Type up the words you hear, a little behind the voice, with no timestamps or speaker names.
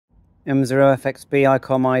M0FXB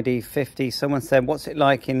Icom ID-50. Someone said, what's it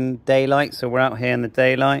like in daylight? So we're out here in the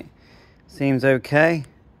daylight. Seems okay.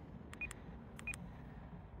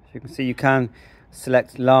 As you can see, you can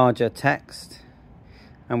select larger text.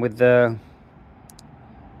 And with the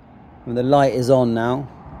light is on now.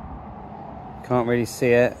 Can't really see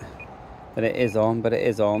it, but it is on,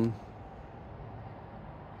 So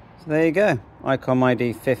there you go, Icom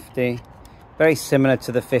ID-50. Very similar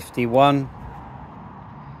to the 51.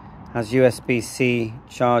 Has USB-C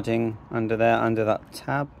charging under there, under that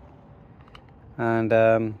tab. And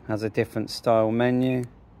has a different style menu.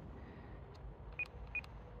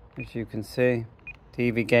 As you can see,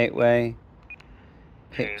 TV gateway,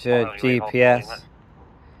 picture, GPS,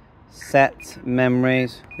 set,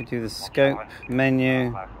 memories. We do the scope,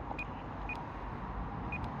 menu.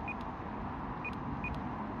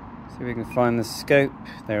 See if we can find the scope.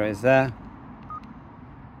 There it is there.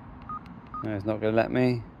 No, it's not going to let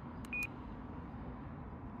me.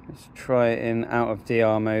 Let's try it in out of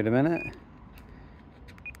DR mode a minute.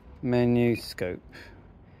 Menu, scope.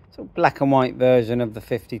 It's a black and white version of the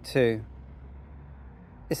 52.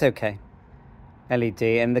 It's okay. LED,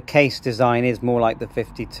 and the case design is more like the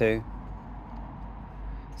 52.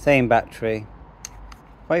 Same battery.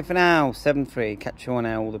 Bye for now, 7-3. Catch you on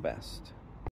air, all the best.